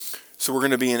So we're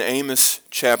going to be in Amos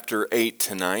chapter 8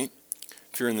 tonight.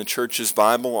 If you're in the church's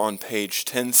Bible, on page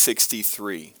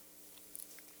 1063.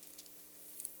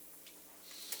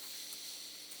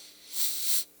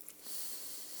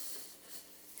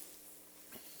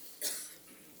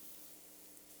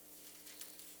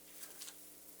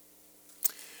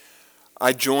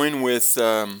 I join with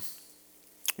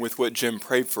what Jim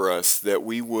prayed for us, that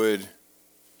we would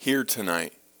hear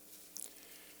tonight.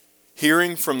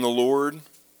 Hearing from the Lord,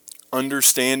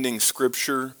 understanding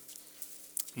Scripture,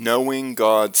 knowing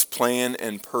God's plan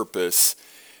and purpose,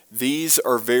 these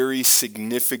are very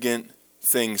significant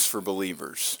things for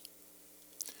believers.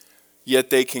 Yet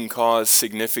they can cause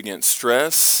significant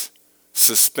stress,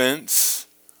 suspense,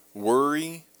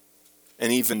 worry,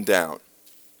 and even doubt.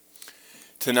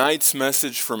 Tonight's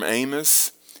message from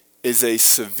Amos is a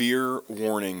severe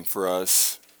warning for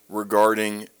us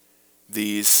regarding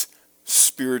these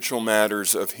spiritual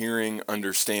matters of hearing,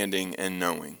 understanding, and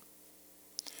knowing.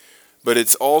 But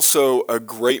it's also a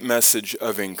great message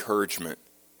of encouragement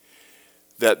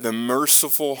that the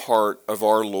merciful heart of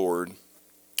our Lord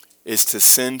is to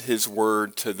send His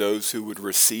word to those who would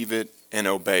receive it and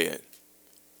obey it.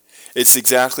 It's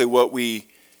exactly what we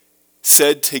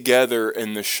said together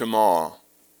in the Shema,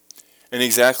 and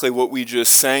exactly what we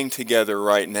just sang together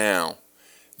right now,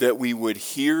 that we would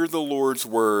hear the Lord's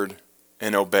word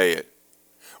and obey it.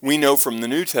 We know from the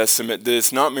New Testament that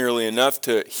it's not merely enough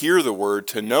to hear the word,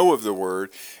 to know of the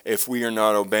word, if we are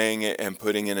not obeying it and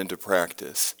putting it into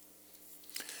practice.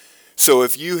 So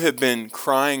if you have been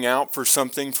crying out for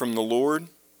something from the Lord,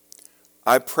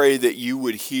 I pray that you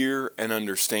would hear and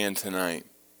understand tonight.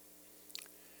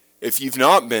 If you've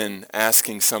not been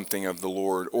asking something of the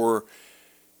Lord, or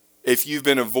if you've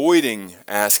been avoiding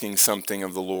asking something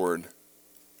of the Lord,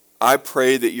 I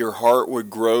pray that your heart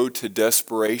would grow to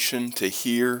desperation to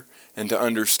hear and to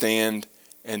understand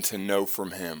and to know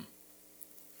from Him.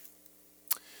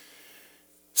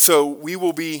 So we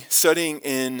will be studying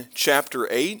in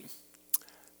chapter 8,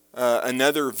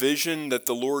 another vision that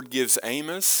the Lord gives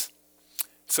Amos.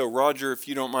 So Roger, if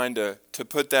you don't mind to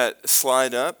put that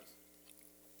slide up.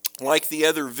 Like the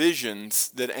other visions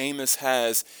that Amos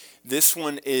has, this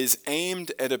one is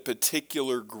aimed at a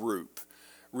particular group.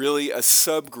 Really a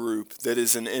subgroup that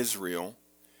is in Israel,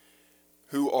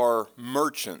 who are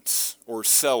merchants or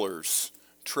sellers,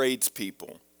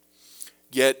 tradespeople.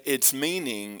 Yet its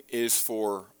meaning is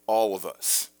for all of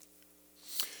us.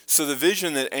 So the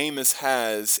vision that Amos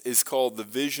has is called the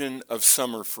vision of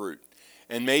summer fruit.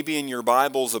 And maybe in your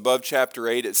Bibles above chapter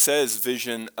 8 it says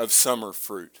vision of summer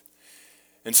fruit.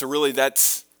 And so really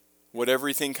that's what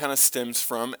everything kind of stems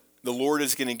from. The Lord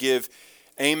is going to give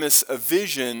Amos a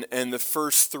vision in the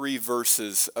first 3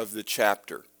 verses of the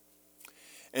chapter.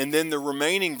 And then the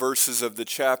remaining verses of the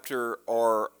chapter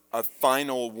are a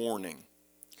final warning.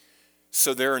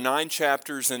 So there are 9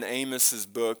 chapters in Amos's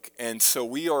book, and so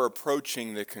we are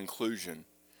approaching the conclusion.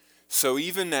 So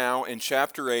even now in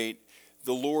chapter 8,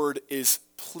 the Lord is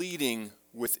pleading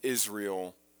with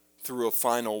Israel through a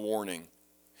final warning.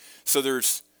 So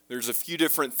there's a few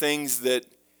different things that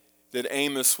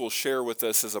Amos will share with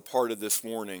us as a part of this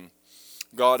warning.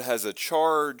 God has a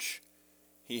charge.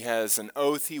 He has an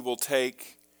oath he will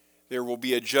take. There will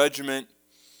be a judgment.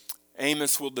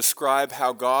 Amos will describe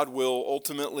how God will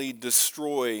ultimately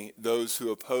destroy those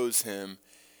who oppose him.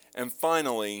 And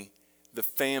finally, the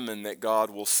famine that God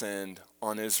will send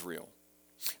on Israel.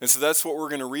 And so that's what we're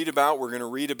going to read about. We're going to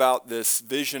read about this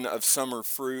vision of summer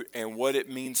fruit and what it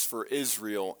means for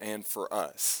Israel and for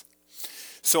us.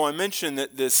 So I mentioned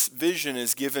that this vision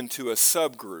is given to a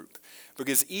subgroup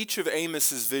because each of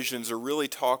Amos's visions are really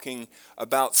talking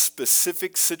about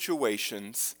specific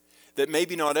situations that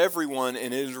maybe not everyone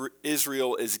in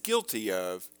Israel is guilty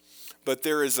of, but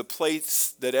there is a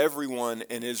place that everyone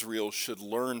in Israel should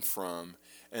learn from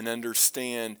and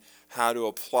understand how to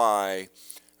apply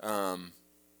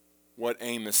what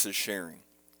Amos is sharing.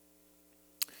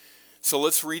 So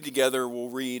let's read together. We'll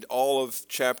read all of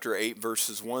chapter 8,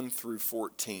 verses 1 through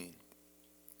 14.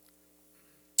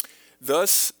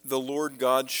 Thus the Lord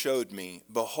God showed me,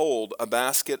 behold, a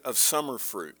basket of summer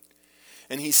fruit.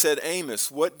 And He said, Amos,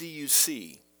 what do you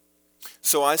see?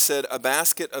 So I said, a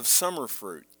basket of summer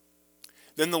fruit.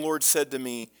 Then the Lord said to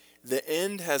me, the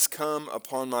end has come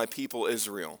upon my people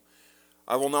Israel.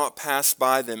 I will not pass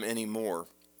by them any more.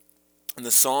 And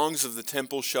the songs of the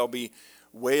temple shall be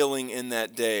wailing in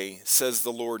that day, says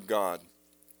the Lord God.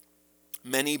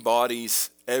 Many bodies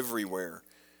everywhere.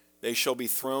 They shall be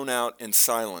thrown out in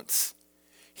silence.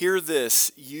 Hear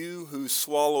this, you who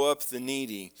swallow up the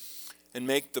needy and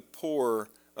make the poor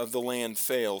of the land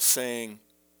fail, saying,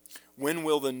 when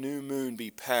will the new moon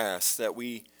be passed, that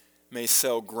we may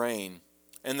sell grain,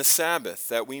 and the Sabbath,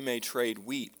 that we may trade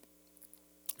wheat,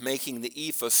 making the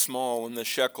ephah small and the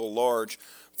shekel large,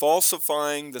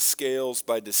 falsifying the scales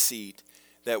by deceit,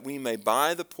 that we may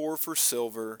buy the poor for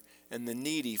silver and the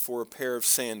needy for a pair of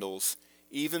sandals,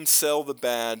 even sell the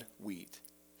bad wheat.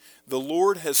 The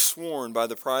Lord has sworn by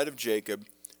the pride of Jacob,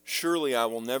 surely I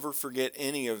will never forget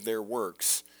any of their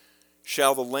works.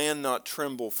 Shall the land not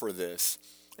tremble for this,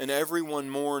 and every one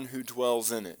mourn who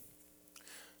dwells in it?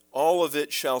 All of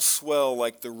it shall swell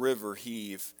like the river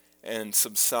heave, and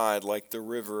subside like the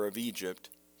river of Egypt.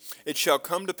 It shall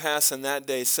come to pass in that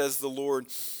day, says the Lord,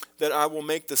 that I will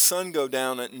make the sun go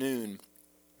down at noon,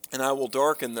 and I will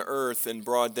darken the earth in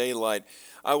broad daylight.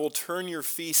 I will turn your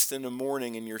feast into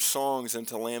mourning and your songs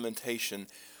into lamentation.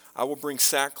 I will bring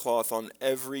sackcloth on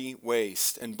every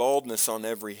waist and baldness on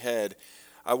every head.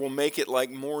 I will make it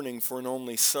like mourning for an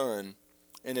only son,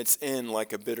 and its end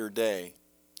like a bitter day.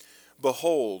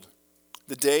 Behold,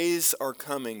 the days are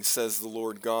coming, says the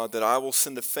Lord God, that I will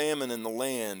send a famine in the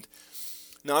land,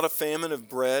 not a famine of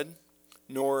bread,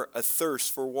 nor a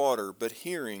thirst for water, but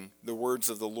hearing the words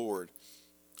of the Lord.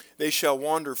 They shall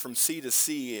wander from sea to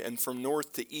sea, and from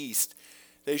north to east.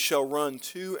 They shall run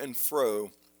to and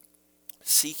fro,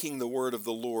 seeking the word of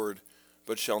the Lord,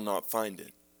 but shall not find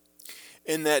it.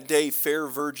 In that day fair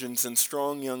virgins and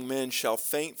strong young men shall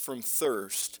faint from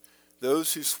thirst,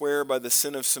 those who swear by the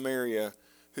sin of Samaria,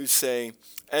 who say,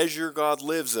 As your God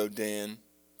lives, O Dan,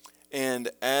 and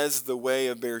as the way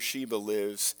of Beersheba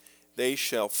lives, they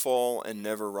shall fall and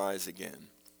never rise again.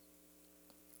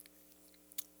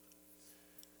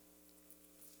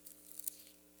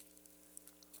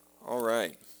 All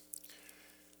right.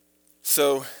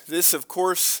 So this, of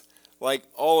course, like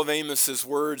all of Amos's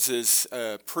words, is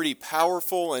pretty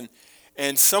powerful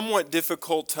and somewhat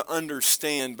difficult to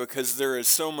understand because there is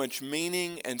so much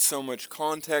meaning and so much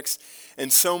context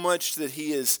and so much that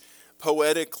he is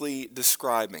poetically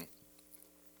describing.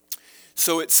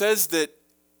 So it says that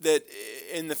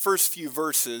in the first few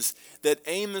verses that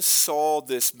Amos saw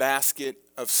this basket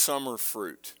of summer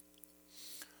fruit.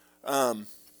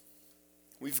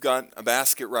 We've got a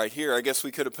basket right here. I guess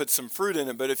we could have put some fruit in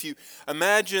it, but if you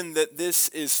imagine that this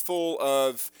is full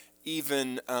of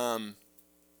even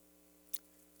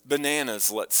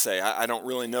bananas, let's say. I don't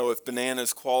really know if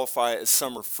bananas qualify as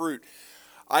summer fruit.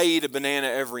 I eat a banana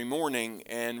every morning,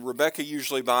 and Rebecca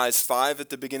usually buys 5 at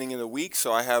the beginning of the week,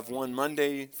 so I have one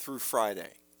Monday through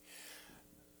Friday.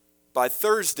 By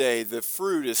Thursday, the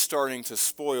fruit is starting to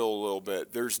spoil a little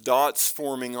bit. There's dots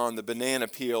forming on the banana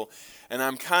peel, and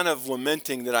I'm kind of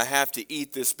lamenting that I have to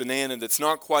eat this banana that's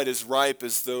not quite as ripe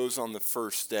as those on the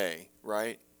first day,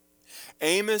 right?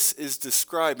 Amos is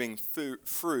describing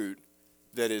fruit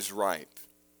that is ripe.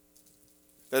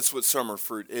 That's what summer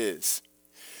fruit is.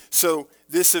 So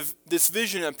this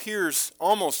vision appears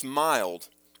almost mild,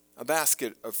 a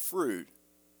basket of fruit,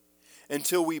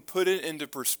 until we put it into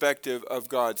perspective of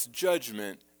God's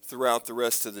judgment throughout the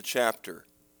rest of the chapter.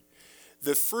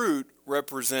 The fruit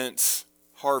represents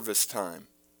harvest time,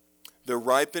 the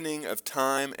ripening of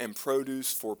time and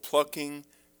produce for plucking,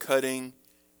 cutting,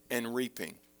 and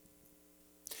reaping.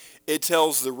 It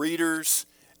tells the readers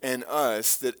and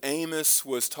us that Amos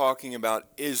was talking about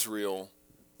Israel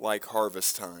like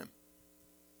harvest time.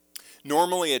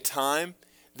 Normally a time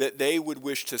that they would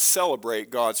wish to celebrate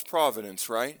God's providence,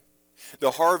 right?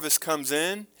 The harvest comes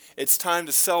in, it's time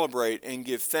to celebrate and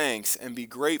give thanks and be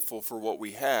grateful for what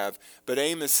we have. But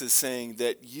Amos is saying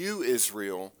that you,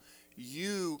 Israel,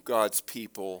 you, God's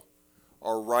people,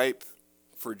 are ripe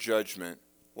for judgment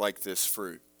like this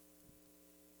fruit.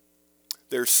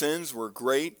 Their sins were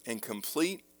great and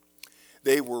complete.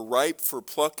 They were ripe for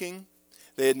plucking.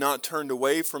 They had not turned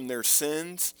away from their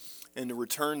sins and to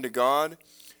return to God.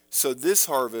 So this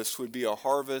harvest would be a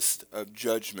harvest of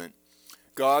judgment.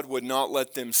 God would not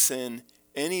let them sin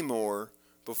anymore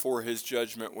before his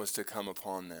judgment was to come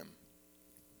upon them.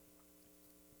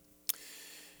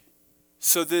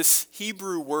 So this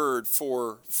Hebrew word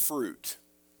for fruit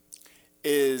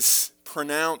is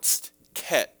pronounced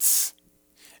ketz.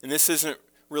 And this isn't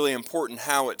really important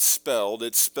how it's spelled.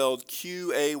 It's spelled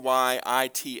Q-A-Y-I-T-S.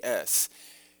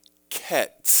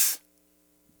 Ketz.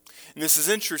 And this is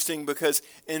interesting because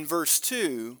in verse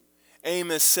 2,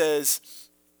 Amos says,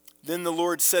 Then the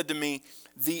Lord said to me,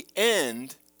 The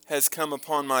end has come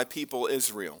upon my people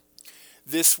Israel.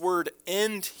 This word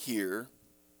end here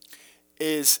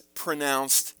is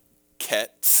pronounced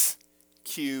ketz,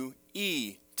 Q-E-T-S.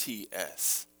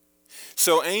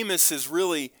 So Amos is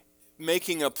really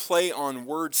making a play on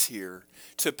words here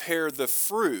to pair the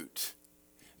fruit,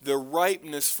 the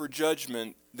ripeness for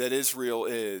judgment that Israel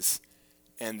is,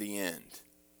 and the end.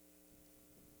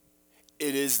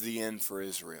 it is the end for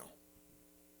Israel.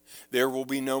 There will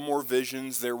be no more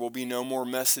visions. There will be no more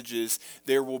messages.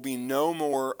 There will be no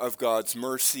more of God's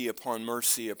mercy upon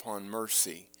mercy upon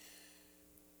mercy.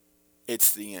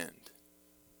 It's the end.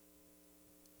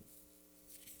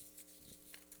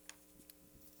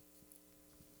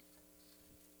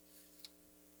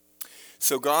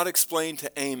 So God explained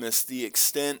to Amos the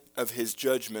extent of his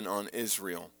judgment on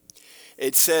Israel.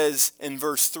 It says in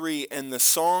verse 3, "And the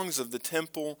songs of the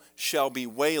temple shall be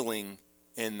wailing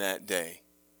in that day."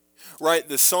 Right,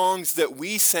 the songs that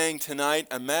we sang tonight,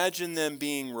 imagine them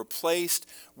being replaced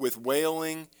with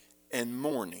wailing and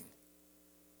mourning,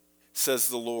 says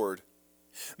the Lord.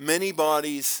 Many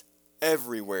bodies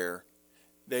everywhere,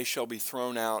 they shall be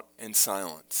thrown out in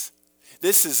silence.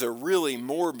 This is a really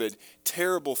morbid,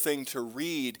 terrible thing to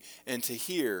read and to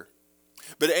hear.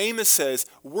 But Amos says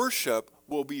worship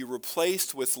will be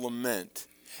replaced with lament,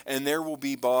 and there will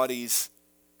be bodies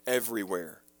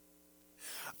everywhere.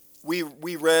 We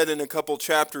read in a couple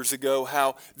chapters ago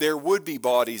how there would be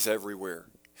bodies everywhere.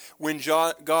 When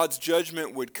God's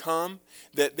judgment would come,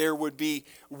 that there would be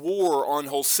war on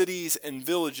whole cities and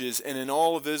villages and in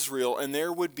all of Israel, and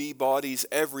there would be bodies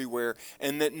everywhere,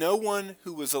 and that no one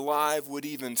who was alive would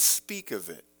even speak of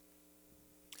it.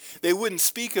 They wouldn't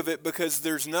speak of it because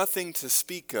there's nothing to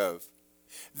speak of.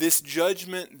 This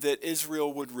judgment that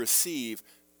Israel would receive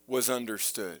was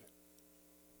understood.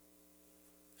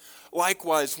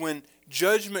 Likewise, when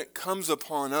judgment comes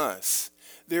upon us,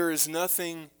 there is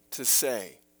nothing to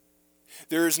say.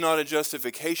 There is not a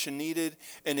justification needed,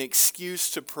 an excuse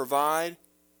to provide.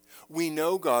 We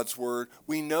know God's word.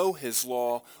 We know his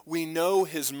law. We know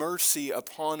his mercy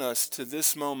upon us to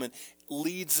this moment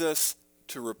leads us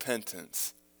to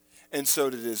repentance. And so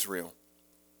did Israel.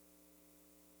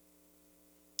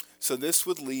 So this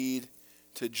would lead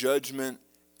to judgment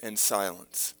and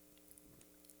silence.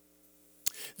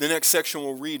 The next section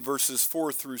we'll read, verses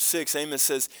 4 through 6. Amos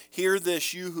says, "Hear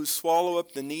this, you who swallow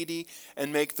up the needy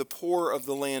and make the poor of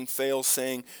the land fail,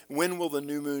 saying, when will the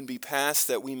new moon be passed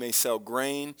that we may sell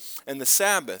grain, and the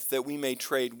Sabbath that we may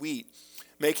trade wheat,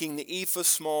 making the ephah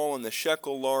small and the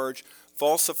shekel large,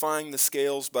 falsifying the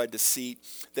scales by deceit,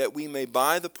 that we may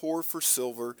buy the poor for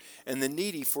silver and the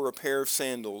needy for a pair of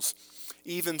sandals,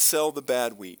 even sell the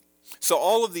bad wheat." So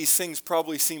all of these things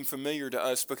probably seem familiar to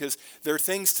us because they're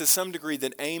things to some degree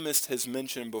that Amos has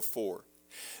mentioned before.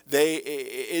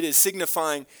 It is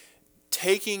signifying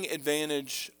taking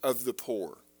advantage of the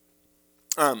poor.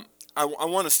 I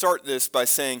want to start this by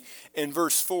saying in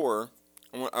verse 4,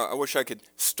 I wish I could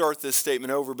start this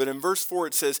statement over, but in verse 4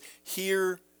 it says,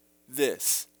 "Hear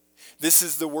this." This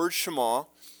is the word Shema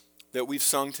that we've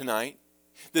sung tonight.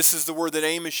 This is the word that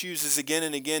Amos uses again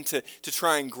and again to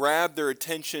try and grab their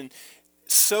attention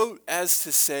so as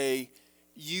to say,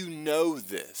 you know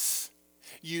this.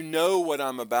 You know what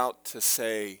I'm about to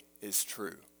say is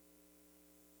true.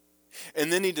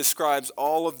 And then he describes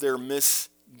all of their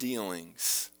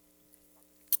misdealings.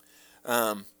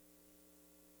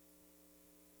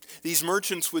 These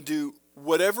merchants would do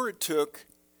whatever it took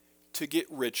to get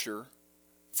richer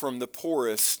from the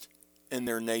poorest in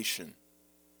their nation.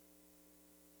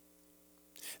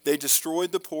 They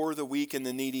destroyed the poor, the weak, and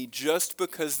the needy just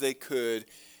because they could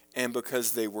and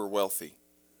because they were wealthy.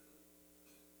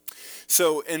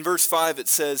 So in verse 5 it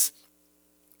says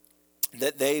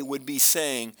that they would be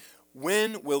saying,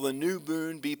 when will the new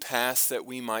moon be passed that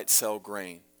we might sell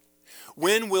grain?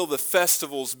 When will the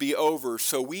festivals be over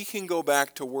so we can go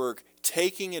back to work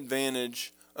taking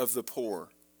advantage of the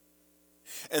poor?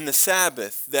 And the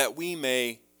Sabbath that we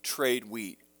may trade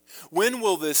wheat. When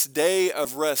will this day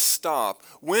of rest stop?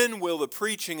 When will the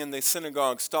preaching in the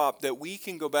synagogue stop that we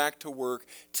can go back to work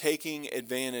taking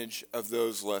advantage of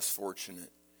those less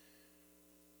fortunate?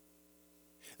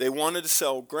 They wanted to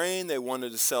sell grain. They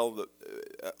wanted to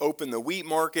open the wheat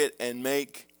market and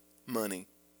make money.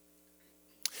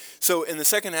 So in the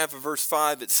second half of verse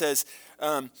 5 it says,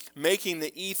 making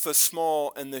the ephah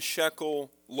small and the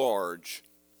shekel large.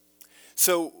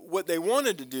 So what they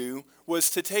wanted to do was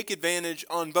to take advantage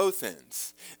on both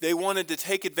ends. They wanted to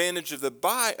take advantage of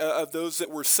of those that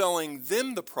were selling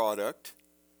them the product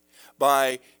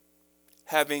by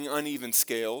having uneven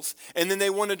scales, and then they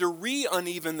wanted to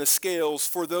uneven the scales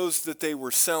for those that they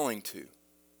were selling to.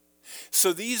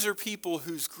 So these are people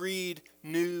whose greed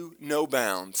knew no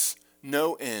bounds,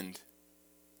 no end.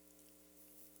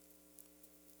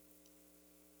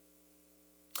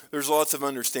 There's lots of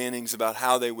understandings about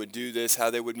how they would do this, how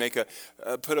they would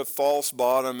put a false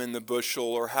bottom in the bushel,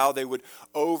 or how they would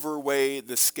overweigh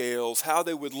the scales, how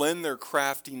they would lend their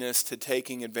craftiness to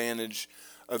taking advantage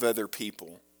of other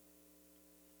people.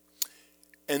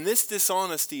 And this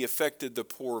dishonesty affected the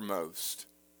poor most.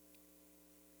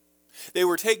 They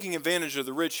were taking advantage of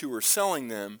the rich who were selling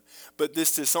them, but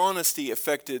this dishonesty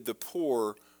affected the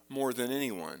poor more than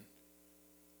anyone.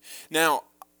 Now,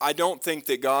 I don't think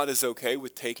that God is okay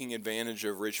with taking advantage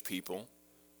of rich people,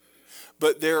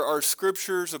 but there are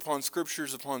scriptures upon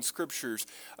scriptures upon scriptures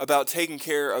about taking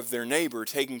care of their neighbor,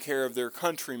 taking care of their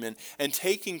countrymen, and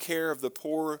taking care of the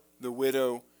poor, the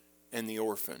widow, and the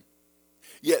orphan.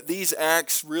 Yet these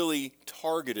acts really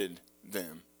targeted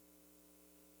them.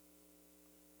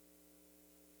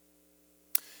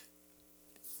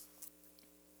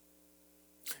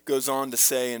 Goes on to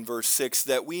say in verse 6,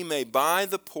 that we may buy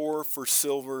the poor for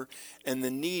silver and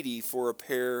the needy for a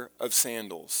pair of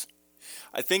sandals.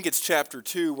 I think it's chapter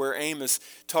 2 where Amos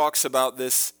talks about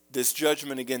this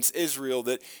judgment against Israel,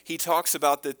 that he talks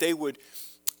about that they would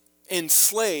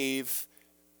enslave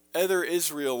other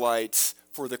Israelites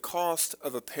for the cost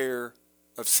of a pair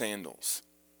of sandals.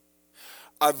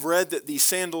 I've read that the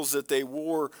sandals that they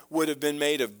wore would have been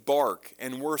made of bark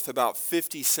and worth about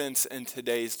 50 cents in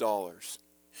today's dollars.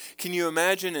 Can you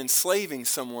imagine enslaving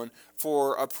someone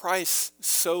for a price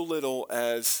so little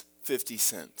as 50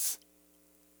 cents?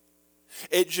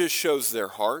 It just shows their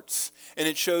hearts, and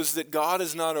it shows that God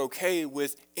is not okay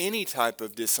with any type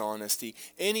of dishonesty,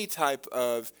 any type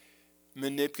of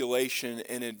manipulation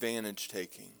and advantage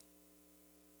taking.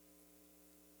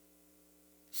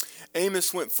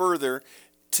 Amos went further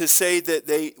to say that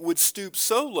they would stoop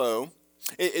so low,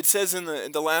 it says in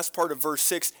the last part of verse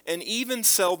 6, and even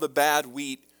sell the bad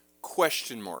wheat, ?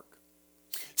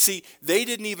 See, they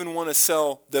didn't even want to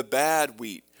sell the bad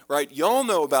wheat, right? Y'all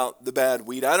know about the bad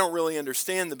wheat. I don't really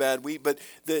understand the bad wheat, but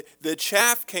the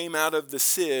chaff came out of the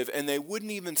sieve, and they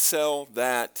wouldn't even sell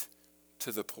that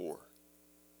to the poor.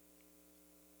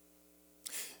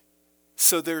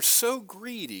 So they're so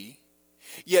greedy,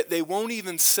 yet they won't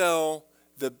even sell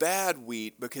the bad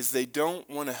wheat because they don't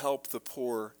want to help the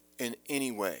poor in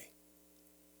any way.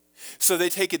 So they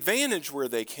take advantage where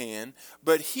they can,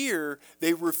 but here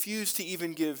they refuse to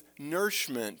even give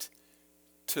nourishment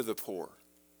to the poor.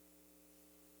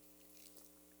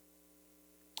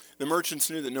 The merchants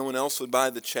knew that no one else would buy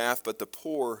the chaff but the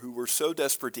poor, who were so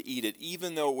desperate to eat it,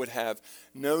 even though it would have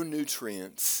no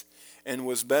nutrients and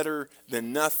was better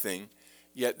than nothing,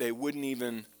 yet they wouldn't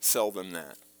even sell them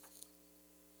that.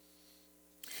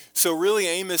 So really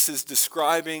Amos is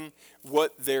describing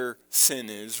what their sin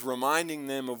is, reminding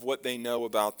them of what they know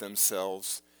about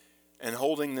themselves, and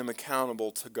holding them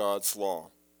accountable to God's law.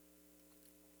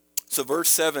 So verse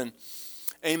 7,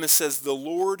 Amos says, the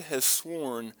Lord has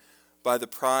sworn by the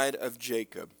pride of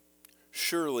Jacob,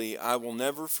 surely I will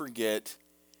never forget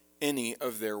any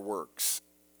of their works.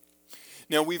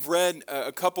 Now we've read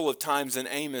a couple of times in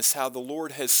Amos how the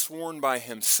Lord has sworn by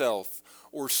himself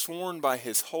or sworn by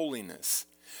his holiness.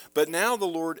 But now the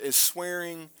Lord is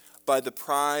swearing by the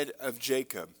pride of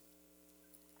Jacob.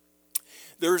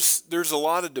 There's a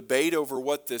lot of debate over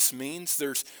what this means.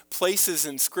 There's places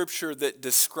in Scripture that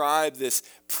describe this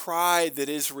pride that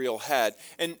Israel had.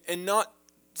 And not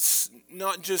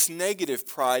just negative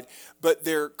pride, but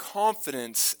their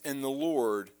confidence in the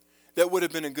Lord that would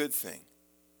have been a good thing.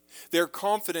 Their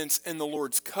confidence in the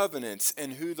Lord's covenants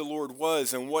and who the Lord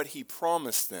was and what he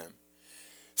promised them.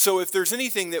 So if there's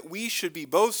anything that we should be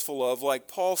boastful of, like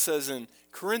Paul says in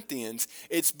Corinthians,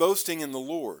 it's boasting in the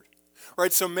Lord.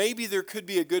 Right? So maybe there could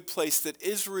be a good place that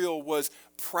Israel was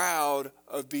proud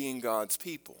of being God's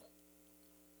people.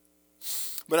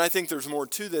 But I think there's more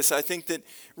to this. I think that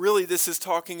really this is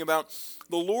talking about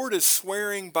the Lord is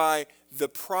swearing by the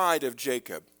pride of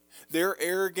Jacob, their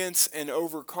arrogance and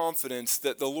overconfidence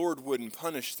that the Lord wouldn't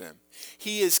punish them.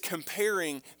 He is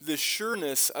comparing the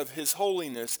sureness of his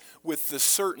holiness with the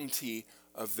certainty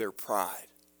of their pride.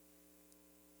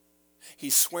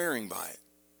 He's swearing by it.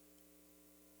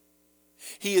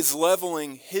 He is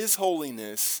leveling his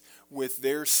holiness with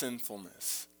their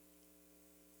sinfulness.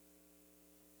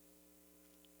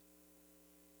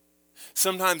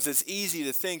 Sometimes it's easy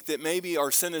to think that maybe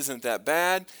our sin isn't that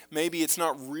bad. Maybe it's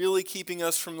not really keeping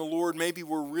us from the Lord. Maybe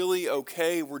we're really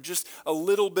okay. We're just a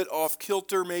little bit off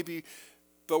kilter, maybe,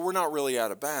 but we're not really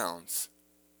out of bounds.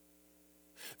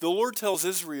 The Lord tells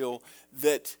Israel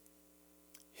that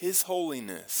his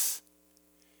holiness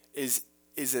is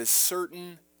as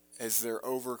certain as their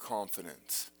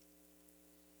overconfidence.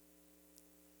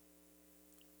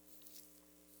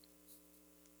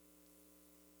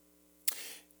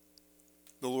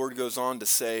 The Lord goes on to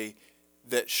say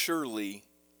that surely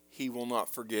he will not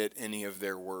forget any of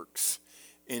their works,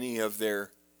 any of their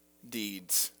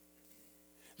deeds.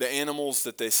 The animals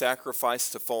that they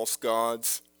sacrificed to false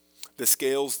gods, the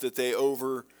scales that they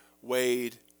overweighted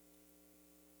weighed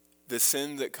the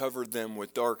sin that covered them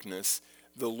with darkness,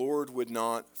 the Lord would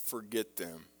not forget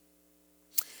them.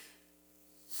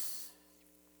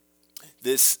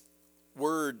 This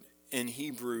word in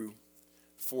Hebrew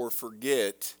for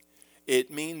forget,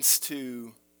 it means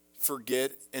to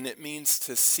forget, and it means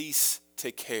to cease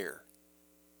to care.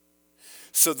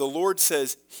 So the Lord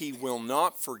says he will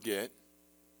not forget,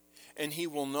 and he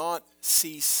will not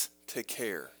cease to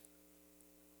care.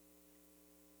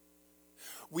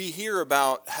 We hear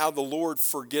about how the Lord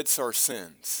forgets our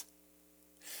sins.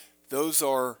 Those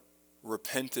are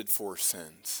repented for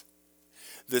sins.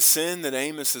 The sin that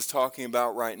Amos is talking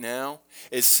about right now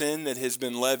is sin that has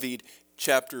been levied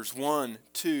chapters 1,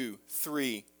 2,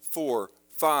 3, 4,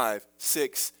 5,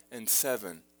 6, and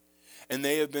 7. And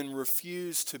they have been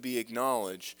refused to be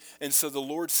acknowledged. And so the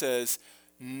Lord says,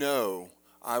 no,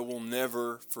 I will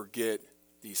never forget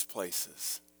these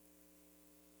places.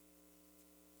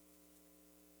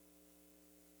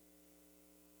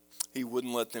 He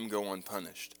wouldn't let them go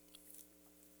unpunished.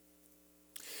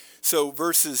 So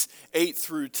verses 8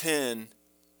 through 10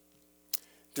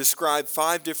 describe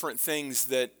 5 different things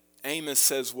that Amos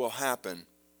says will happen.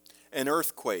 An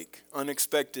earthquake,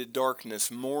 unexpected darkness,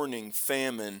 mourning,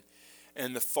 famine,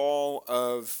 and the fall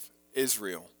of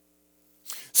Israel.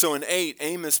 So in 8,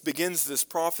 Amos begins this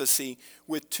prophecy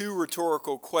with 2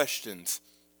 rhetorical questions.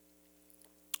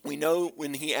 We know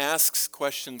when he asks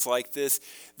questions like this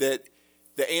that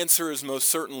the answer is most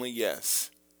certainly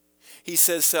yes. He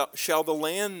says, shall the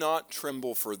land not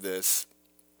tremble for this,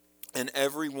 and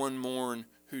everyone mourn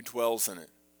who dwells in it?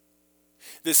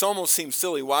 This almost seems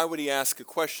silly. Why would he ask a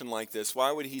question like this?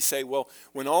 Why would he say, well,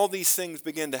 when all these things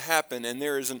begin to happen and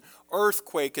there is an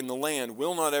earthquake in the land,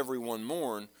 will not everyone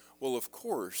mourn? Well, of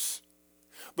course.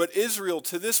 But Israel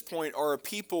to this point are a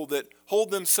people that hold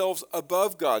themselves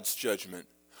above God's judgment,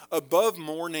 above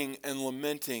mourning and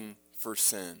lamenting for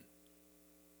sin.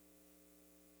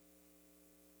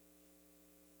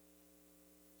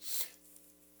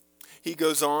 He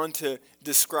goes on to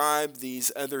describe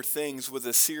these other things with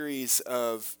a series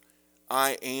of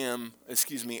I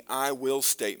will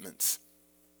statements.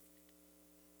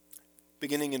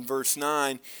 Beginning in verse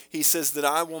 9, he says that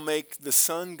I will make the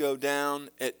sun go down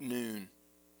at noon.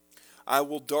 I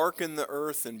will darken the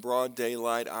earth in broad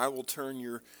daylight. I will turn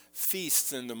your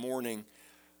feasts into mourning.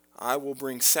 I will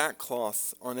bring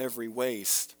sackcloth on every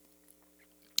waist.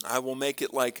 I will make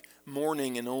it like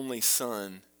morning and only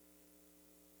sun,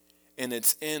 and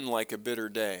its end like a bitter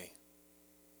day.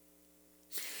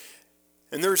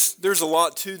 And there's a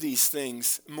lot to these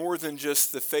things, more than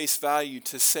just the face value,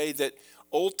 to say that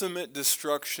ultimate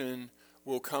destruction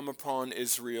will come upon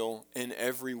Israel in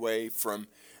every way, from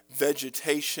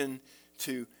vegetation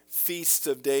to feasts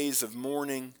of days of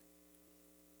mourning,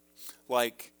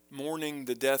 like mourning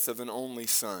the death of an only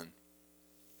son.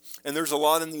 And there's a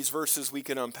lot in these verses we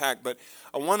can unpack, but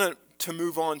I want to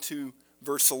move on to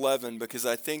verse 11, because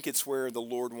I think it's where the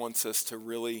Lord wants us to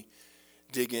really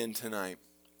dig in tonight.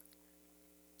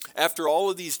 After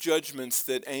all of these judgments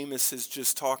that Amos has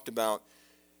just talked about,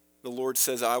 the Lord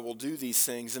says, I will do these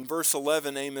things. In verse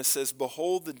 11, Amos says,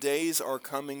 behold, the days are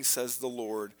coming, says the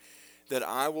Lord, that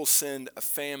I will send a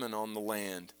famine on the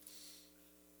land.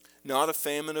 Not a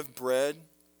famine of bread,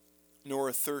 nor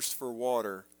a thirst for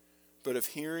water, but of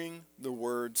hearing the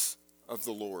words of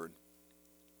the Lord.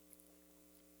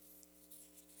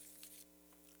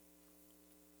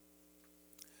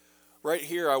 Right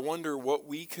here, I wonder what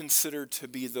we consider to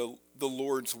be the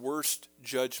Lord's worst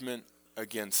judgment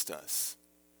against us.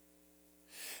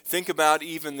 Think about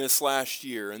even this last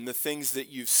year and the things that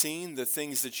you've seen, the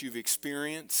things that you've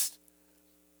experienced,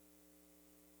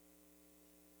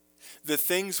 the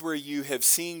things where you have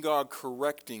seen God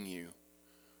correcting you,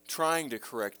 trying to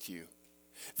correct you,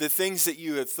 the things that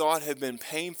you have thought have been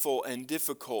painful and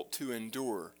difficult to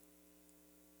endure.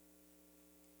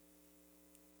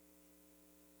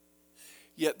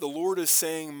 Yet the Lord is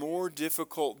saying, more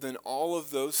difficult than all of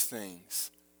those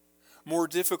things, more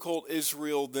difficult,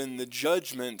 Israel, than the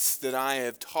judgments that I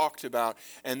have talked about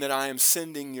and that I am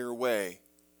sending your way,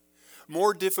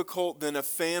 more difficult than a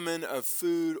famine of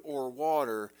food or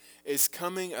water, is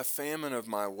coming a famine of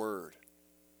my word.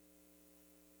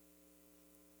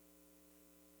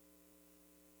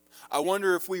 I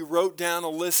wonder if we wrote down a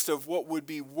list of what would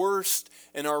be worst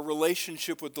in our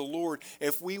relationship with the Lord,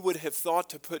 if we would have thought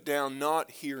to put down not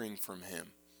hearing from Him,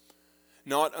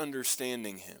 not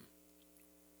understanding Him.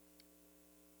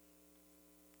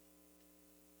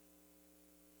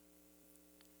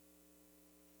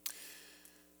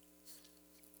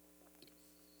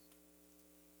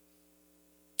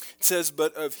 It says,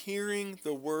 but of hearing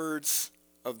the words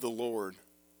of the Lord.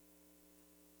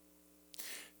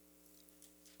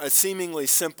 a seemingly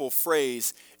simple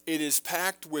phrase, it is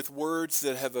packed with words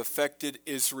that have affected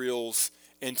Israel's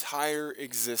entire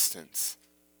existence.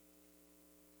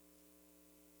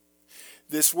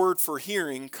 This word for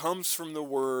hearing comes from the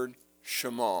word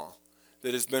Shema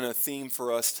that has been a theme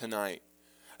for us tonight.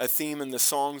 A theme in the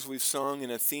songs we've sung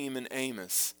and a theme in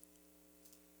Amos.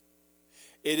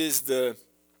 It is the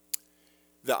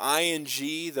ing,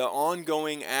 the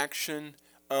ongoing action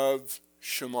of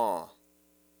Shema.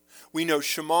 We know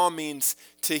Shema means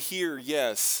to hear,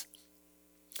 yes.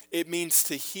 It means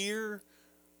to hear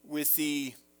with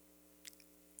the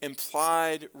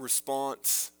implied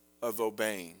response of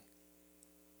obeying.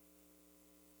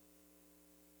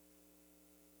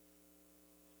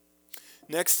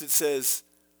 Next it says,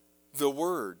 the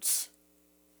words.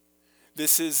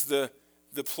 This is the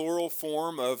plural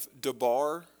form of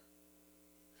debar.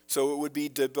 So it would be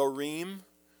debarim.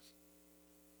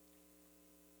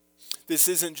 This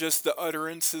isn't just the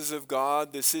utterances of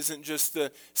God. This isn't just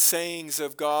the sayings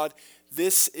of God.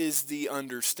 This is the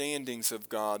understandings of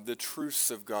God, the truths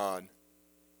of God,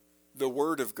 the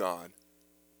Word of God.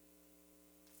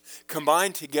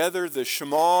 Combined together, the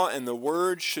Shema and the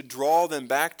Word should draw them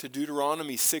back to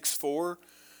Deuteronomy 6:4,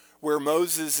 where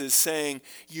Moses is saying,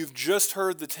 you've just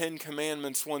heard the 10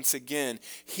 Commandments once again.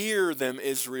 Hear them,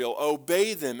 Israel.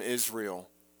 Obey them, Israel.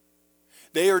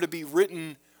 They are to be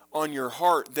written on your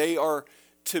heart. They are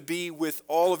to be with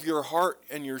all of your heart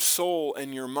and your soul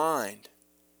and your mind.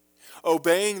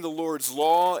 Obeying the Lord's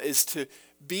law is to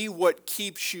be what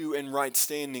keeps you in right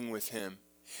standing with Him.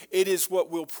 It is what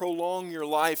will prolong your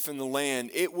life in the land.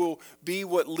 It will be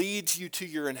what leads you to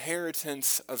your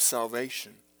inheritance of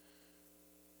salvation.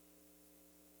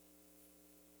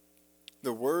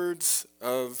 The words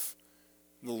of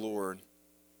the Lord.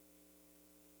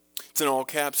 It's in all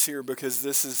caps here because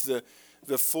this is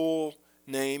the full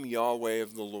name Yahweh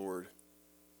of the Lord.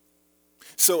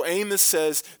 So Amos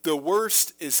says, the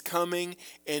worst is coming,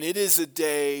 and it is a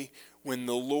day when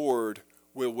the Lord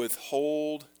will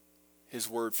withhold His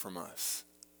word from us.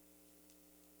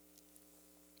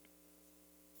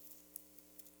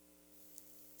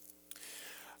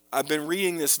 I've been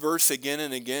reading this verse again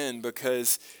and again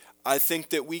because I think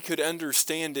that we could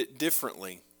understand it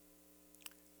differently.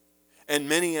 And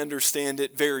many understand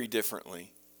it very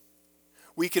differently.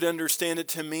 We could understand it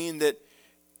to mean that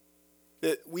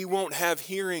we won't have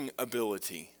hearing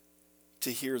ability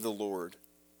to hear the Lord.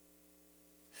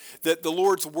 That the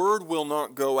Lord's word will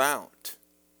not go out.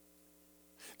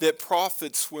 That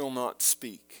prophets will not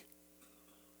speak.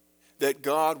 That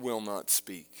God will not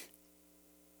speak.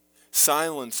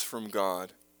 Silence from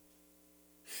God.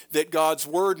 That God's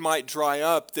word might dry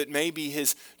up, that maybe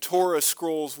His Torah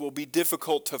scrolls will be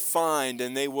difficult to find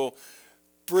and they will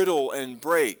brittle and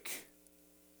break.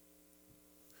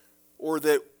 Or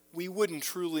that we wouldn't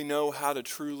truly know how to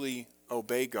truly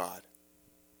obey God.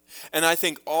 And I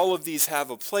think all of these have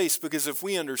a place because if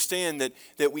we understand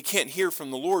that we can't hear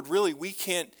from the Lord, really we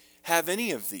can't have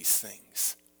any of these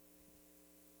things.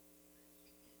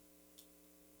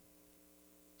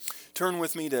 Turn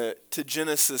with me to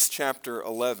Genesis chapter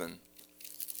 11. In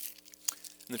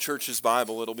the church's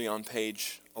Bible, it'll be on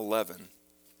page 11.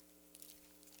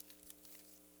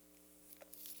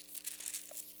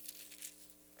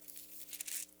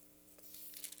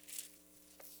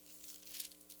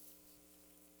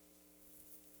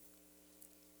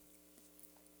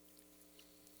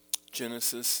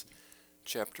 Genesis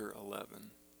chapter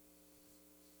 11.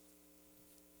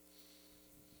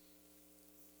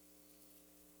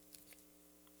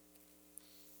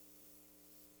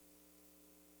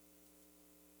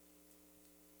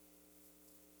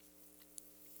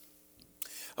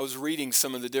 I was reading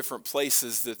some of the different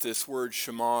places that this word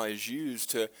Shema is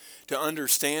used to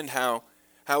understand how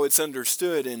it's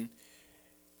understood. And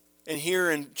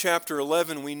here in chapter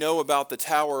 11, we know about the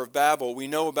Tower of Babel. We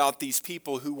know about these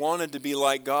people who wanted to be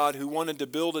like God, who wanted to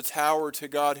build a tower to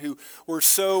God, who were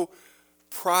so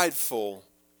prideful,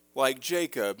 like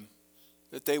Jacob,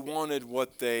 that they wanted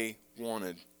what they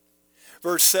wanted.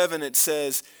 Verse 7, it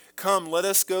says, "Come, let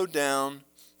us go down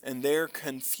and there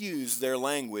confuse their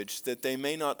language, that they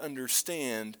may not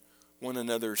understand one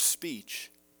another's speech."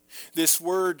 This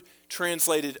word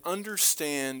translated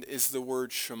understand is the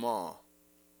word Shema.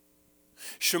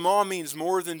 Shema means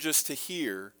more than just to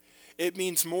hear. It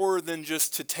means more than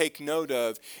just to take note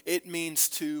of. It means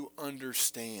to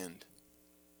understand.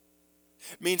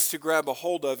 It means to grab a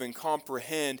hold of and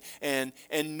comprehend and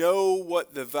know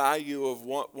what the value of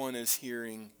what one is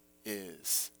hearing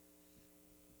is.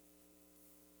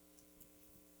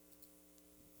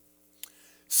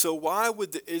 So why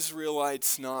would the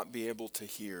Israelites not be able to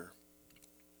hear?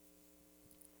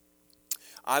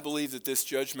 I believe that this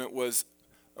judgment was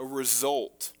a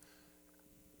result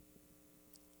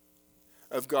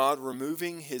of God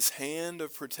removing his hand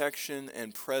of protection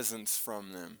and presence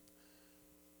from them.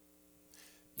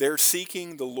 Their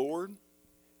seeking the Lord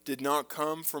did not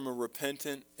come from a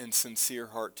repentant and sincere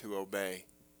heart to obey.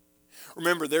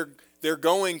 Remember, they're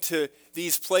going to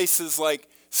these places like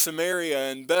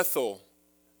Samaria and Bethel,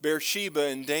 Beersheba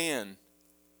and Dan.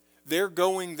 They're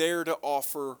going there to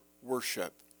offer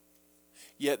worship.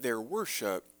 Yet their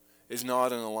worship is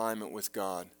not in alignment with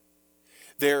God.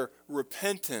 Their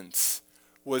repentance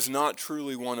was not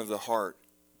truly one of the heart.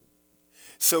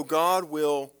 So God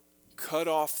will cut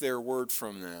off their word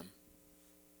from them.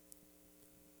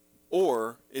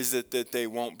 Or is it that they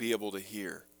won't be able to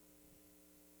hear?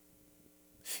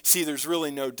 See, there's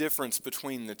really no difference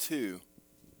between the two.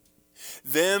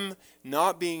 Them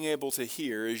not being able to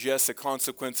hear is, yes, a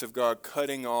consequence of God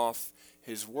cutting off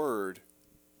his word.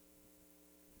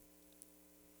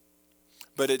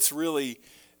 But it's really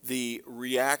the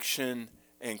reaction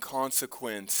and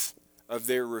consequence of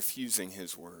their refusing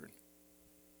his word.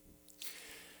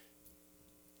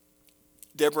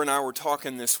 Deborah and I were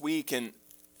talking this week, and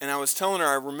I was telling her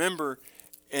I remember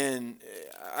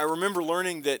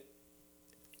learning that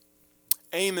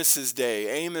Amos's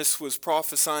day, Amos was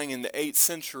prophesying in the 8th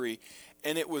century,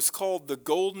 and it was called the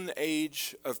Golden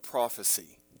Age of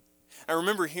Prophecy. I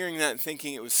remember hearing that and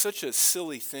thinking it was such a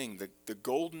silly thing, the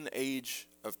Golden Age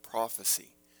of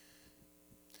Prophecy.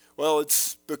 Well,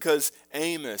 it's because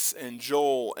Amos and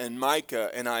Joel and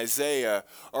Micah and Isaiah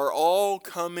are all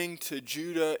coming to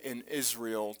Judah and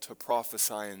Israel to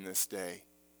prophesy in this day.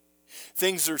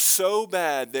 Things are so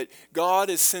bad that God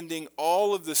is sending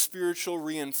all of the spiritual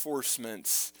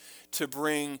reinforcements to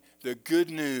bring the good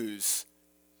news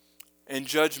and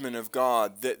judgment of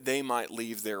God that they might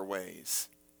leave their ways.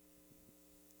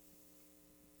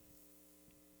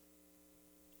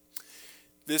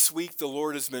 This week the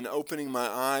Lord has been opening my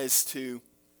eyes to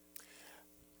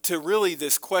really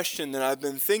this question that I've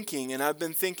been thinking, and I've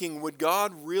been thinking, would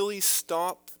God really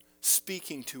stop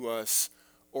speaking to us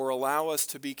or allow us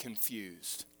to be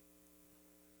confused?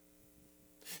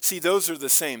 See, those are the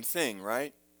same thing,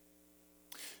 right?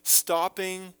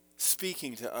 Stopping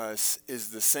speaking to us is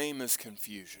the same as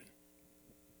confusion.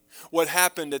 What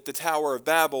happened at the Tower of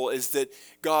Babel is that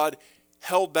God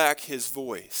held back his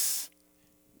voice,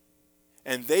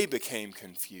 and they became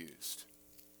confused.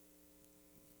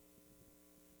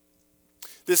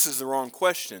 This is the wrong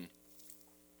question.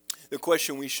 The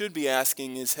question we should be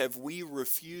asking is, have we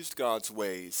refused God's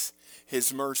ways,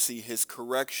 his mercy, his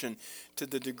correction, to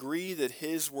the degree that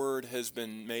his word has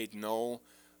been made null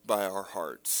by our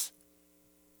hearts?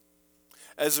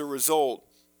 As a result,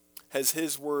 has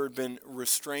his word been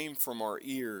restrained from our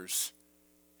ears?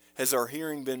 Has our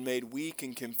hearing been made weak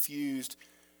and confused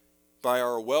by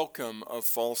our welcome of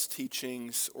false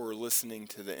teachings or listening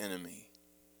to the enemy?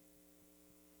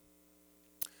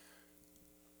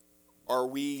 Are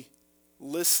we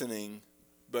listening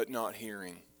but not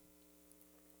hearing?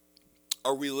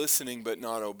 Are we listening but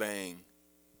not obeying?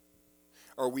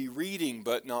 Are we reading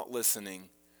but not listening?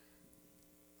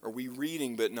 Are we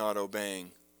reading but not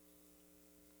obeying?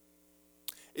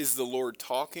 Is the Lord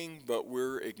talking but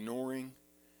we're ignoring?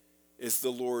 Is the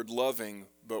Lord loving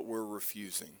but we're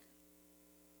refusing?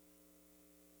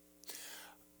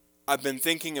 I've been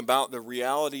thinking about the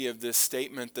reality of this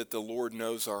statement that the Lord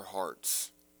knows our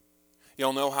hearts.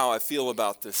 Y'all know how I feel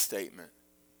about this statement.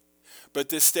 But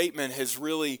this statement has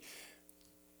really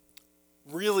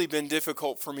been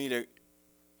difficult for me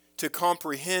to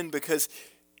comprehend, because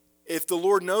if the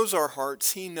Lord knows our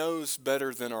hearts, he knows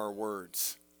better than our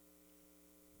words.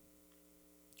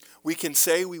 We can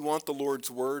say we want the Lord's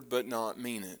word but not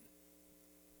mean it.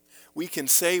 We can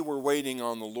say we're waiting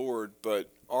on the Lord,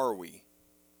 but are we?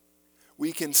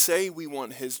 We can say we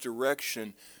want his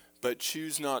direction but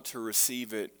choose not to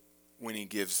receive it when he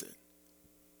gives it.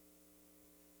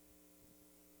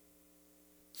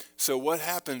 So what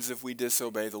happens if we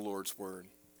disobey the Lord's word?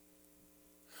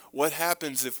 What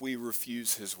happens if we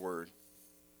refuse his word?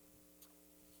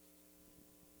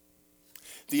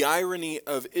 The irony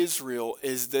of Israel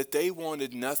is that they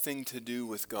wanted nothing to do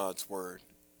with God's word.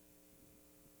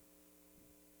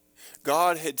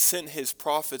 God had sent his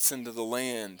prophets into the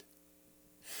land.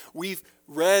 We've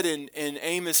read in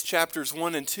Amos chapters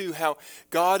 1 and 2 how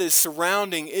God is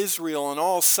surrounding Israel on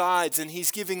all sides, and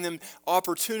he's giving them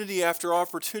opportunity after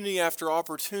opportunity after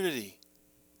opportunity.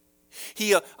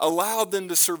 He allowed them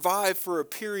to survive for a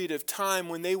period of time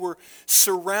when they were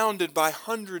surrounded by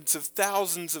hundreds of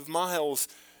thousands of miles,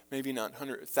 maybe not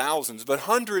thousands, but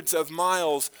hundreds of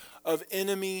miles of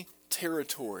enemy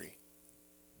territory.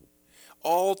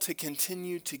 all to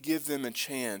continue to give them a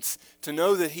chance to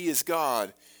know that he is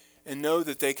God and know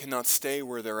that they cannot stay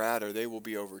where they're at or they will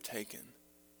be overtaken.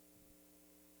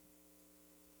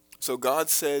 So God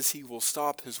says he will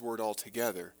stop his word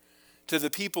altogether to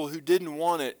the people who didn't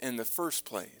want it in the first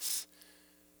place.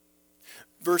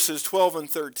 Verses 12 and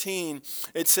 13,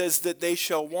 it says that they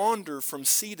shall wander from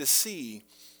sea to sea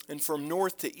and from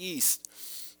north to east.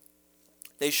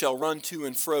 They shall run to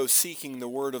and fro seeking the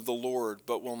word of the Lord,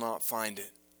 but will not find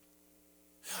it.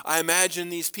 I imagine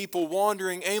these people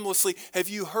wandering aimlessly. Have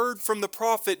you heard from the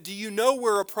prophet? Do you know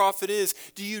where a prophet is?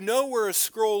 Do you know where a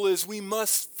scroll is? We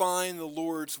must find the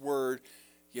Lord's word,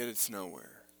 yet it's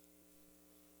nowhere.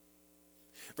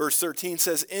 Verse 13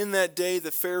 says, in that day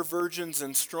the fair virgins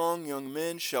and strong young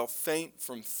men shall faint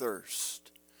from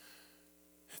thirst.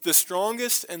 The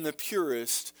strongest and the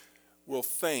purest will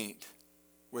faint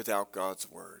without God's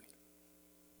word.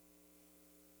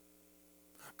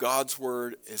 God's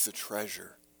word is a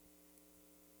treasure.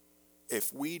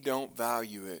 If we don't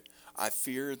value it, I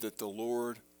fear that the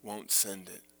Lord won't send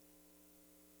it.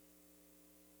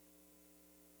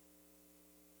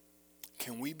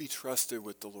 Can we be trusted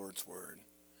with the Lord's word?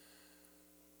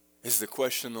 Is the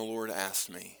question the Lord asked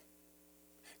me.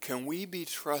 Can we be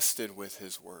trusted with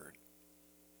his word?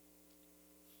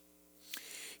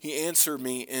 He answered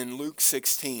me in Luke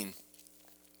 16.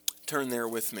 Turn there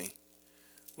with me.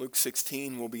 Luke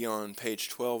 16 will be on page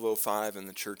 1205 in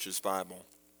the church's Bible.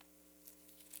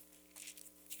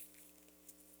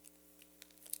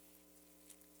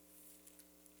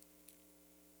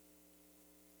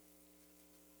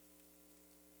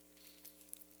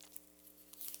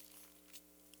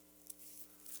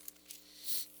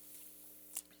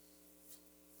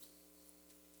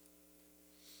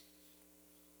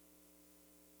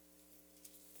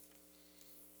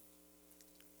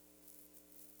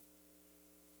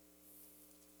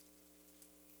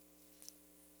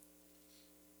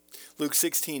 Luke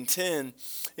 16:10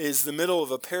 is the middle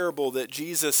of a parable that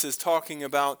Jesus is talking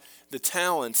about the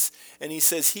talents. And he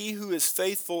says, he who is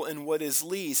faithful in what is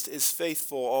least is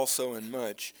faithful also in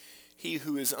much. He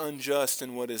who is unjust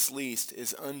in what is least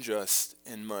is unjust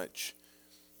in much.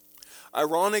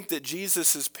 Ironic that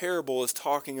Jesus' parable is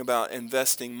talking about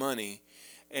investing money,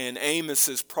 and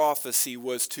Amos's prophecy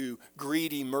was to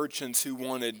greedy merchants who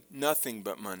wanted nothing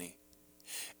but money.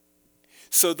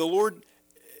 So the Lord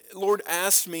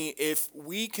asked me if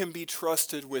we can be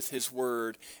trusted with his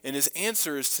word, and his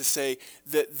answer is to say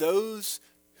that those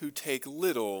who take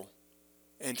little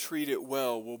and treat it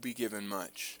well will be given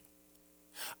much.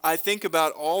 I think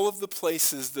about all of the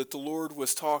places that the Lord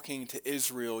was talking to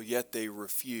Israel, yet they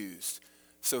refused.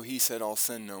 So he said, I'll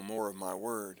send no more of my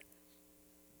word.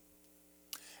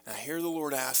 And I hear the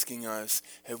Lord asking us,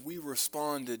 have we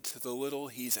responded to the little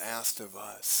he's asked of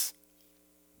us?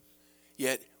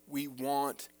 Yet we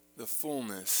want the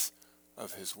fullness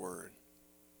of his word.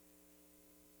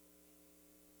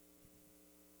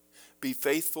 Be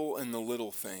faithful in the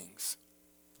little things.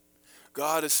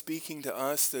 God is speaking to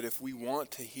us that if we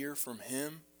want to hear from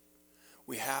him,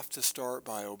 we have to start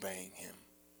by obeying him.